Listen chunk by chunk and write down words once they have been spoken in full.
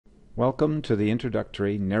Welcome to the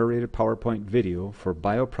introductory narrated PowerPoint video for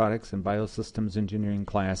Bioproducts and Biosystems Engineering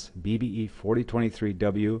class BBE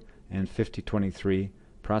 4023W and 5023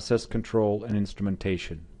 Process Control and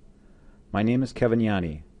Instrumentation. My name is Kevin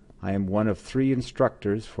Yanni. I am one of 3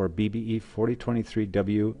 instructors for BBE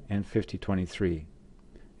 4023W and 5023.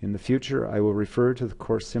 In the future, I will refer to the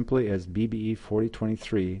course simply as BBE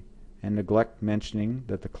 4023 and neglect mentioning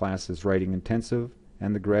that the class is writing intensive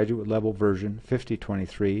and the graduate level version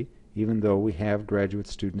 5023, even though we have graduate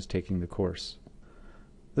students taking the course.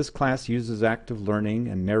 This class uses active learning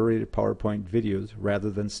and narrated PowerPoint videos rather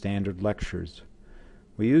than standard lectures.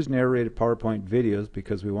 We use narrated PowerPoint videos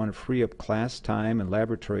because we want to free up class time and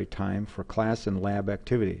laboratory time for class and lab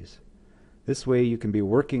activities. This way you can be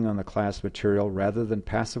working on the class material rather than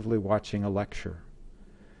passively watching a lecture.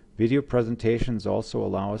 Video presentations also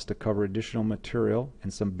allow us to cover additional material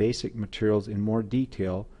and some basic materials in more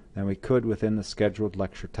detail than we could within the scheduled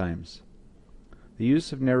lecture times. The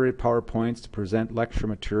use of narrated PowerPoints to present lecture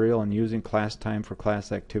material and using class time for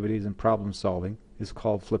class activities and problem solving is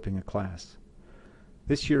called flipping a class.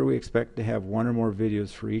 This year we expect to have 1 or more videos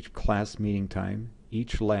for each class meeting time,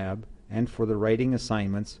 each lab, and for the writing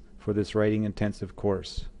assignments for this writing intensive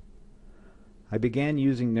course. I began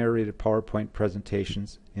using narrated PowerPoint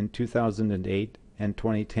presentations in 2008 and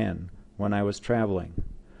 2010 when I was traveling.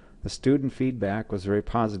 The student feedback was very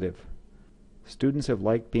positive. Students have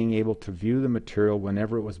liked being able to view the material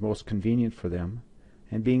whenever it was most convenient for them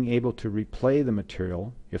and being able to replay the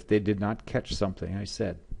material if they did not catch something I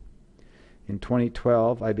said. In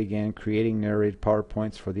 2012, I began creating narrated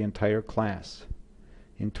PowerPoints for the entire class.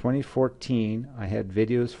 In 2014, I had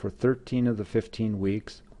videos for 13 of the 15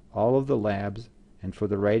 weeks, all of the labs, and for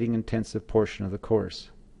the writing intensive portion of the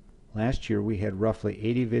course. Last year we had roughly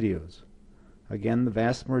 80 videos. Again, the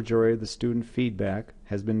vast majority of the student feedback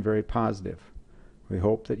has been very positive. We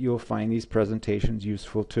hope that you will find these presentations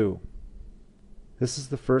useful too. This is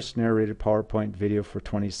the first narrated PowerPoint video for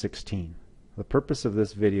 2016. The purpose of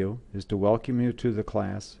this video is to welcome you to the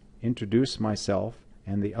class, introduce myself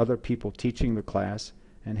and the other people teaching the class,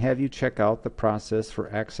 and have you check out the process for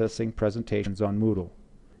accessing presentations on Moodle.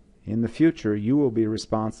 In the future, you will be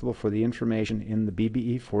responsible for the information in the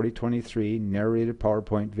BBE 4023 narrated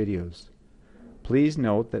PowerPoint videos. Please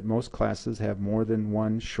note that most classes have more than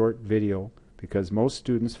 1 short video because most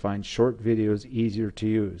students find short videos easier to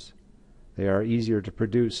use. They are easier to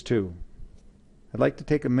produce too. I'd like to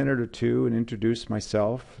take a minute or two and introduce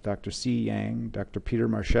myself, Dr. C. Yang, Dr. Peter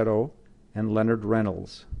Marchetto, and Leonard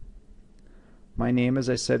Reynolds. My name, as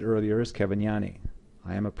I said earlier, is Kevin Yanni.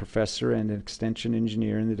 I am a professor and an extension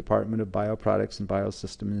engineer in the Department of Bioproducts and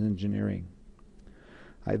Biosystems Engineering.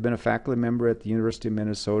 I have been a faculty member at the University of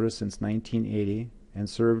Minnesota since 1980 and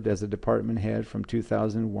served as a department head from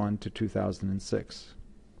 2001 to 2006.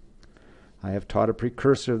 I have taught a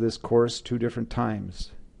precursor of this course 2 different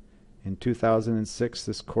times. In 2006,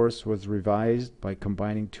 this course was revised by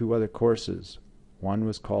combining 2 other courses. One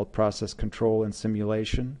was called Process Control and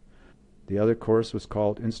Simulation. The other course was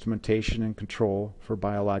called Instrumentation and Control for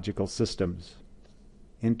Biological Systems.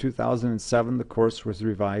 In 2007, the course was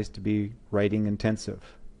revised to be writing intensive.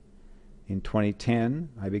 In 2010,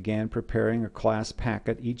 I began preparing a class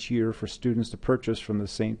packet each year for students to purchase from the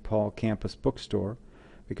St. Paul campus bookstore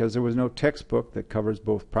because there was no textbook that covers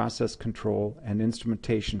both process control and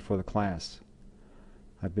instrumentation for the class.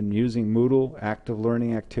 I've been using Moodle, active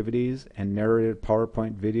learning activities, and narrated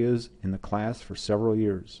PowerPoint videos in the class for several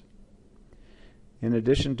years. In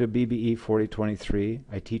addition to BBE 4023,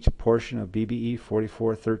 I teach a portion of BBE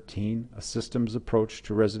 4413, a systems approach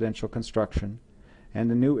to residential construction,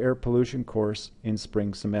 and a new air pollution course in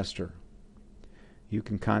spring semester. You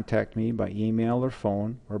can contact me by email or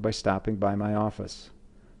phone or by stopping by my office.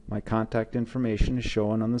 My contact information is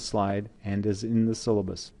shown on the slide and is in the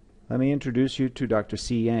syllabus. Let me introduce you to Dr.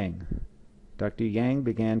 C. Yang. Dr. Yang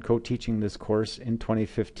began co-teaching this course in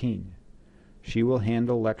 2015. She will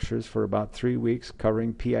handle lectures for about 3 weeks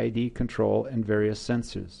covering PID control and various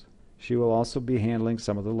sensors. She will also be handling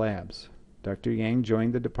some of the labs. Dr. Yang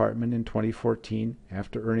joined the department in 2014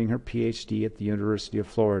 after earning her PhD at the University of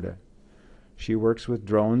Florida. She works with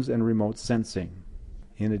drones and remote sensing.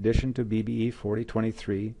 In addition to BBE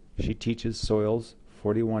 4023, she teaches Soils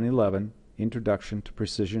 4111, Introduction to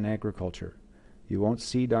Precision Agriculture. You won't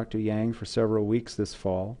see Dr. Yang for several weeks this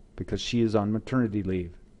fall because she is on maternity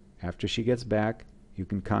leave. After she gets back, you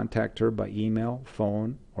can contact her by email,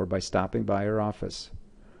 phone, or by stopping by her office.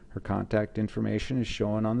 Her contact information is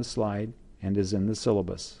shown on the slide and is in the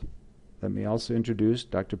syllabus. Let me also introduce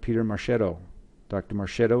Dr. Peter Marchetto. Dr.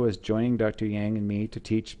 Marchetto is joining Dr. Yang and me to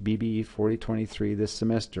teach BBE 4023 this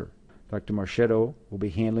semester. Dr. Marchetto will be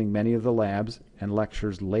handling many of the labs and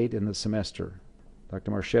lectures late in the semester.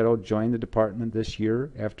 Dr. Marchetto joined the department this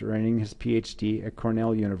year after earning his PhD at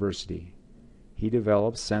Cornell University. He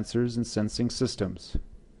develops sensors and sensing systems.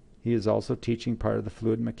 He is also teaching part of the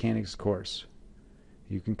fluid mechanics course.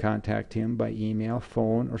 You can contact him by email,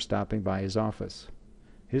 phone, or stopping by his office.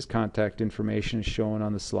 His contact information is shown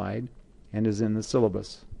on the slide and is in the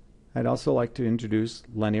syllabus. I'd also like to introduce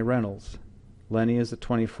Lenny Reynolds. Lenny is a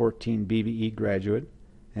 2014 BBE graduate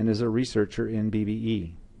and is a researcher in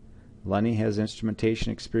BBE. Lenny has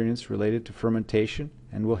instrumentation experience related to fermentation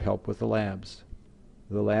and will help with the labs.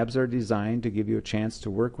 The labs are designed to give you a chance to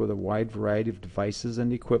work with a wide variety of devices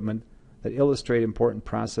and equipment that illustrate important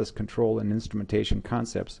process control and instrumentation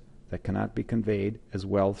concepts that cannot be conveyed as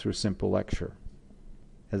well through simple lecture.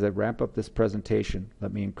 As I wrap up this presentation,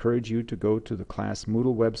 let me encourage you to go to the class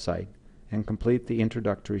Moodle website and complete the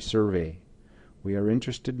introductory survey. We are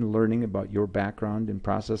interested in learning about your background in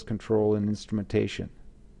process control and instrumentation.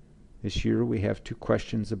 This year we have 2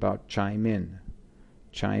 questions about Chime In.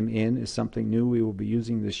 Chime In is something new we will be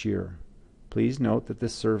using this year. Please note that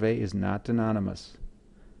this survey is not anonymous.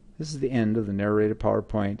 This is the end of the narrated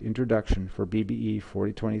PowerPoint introduction for BBE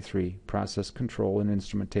 4023 Process Control and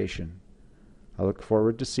Instrumentation. I look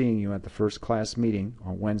forward to seeing you at the first class meeting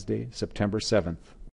on Wednesday, September 7th.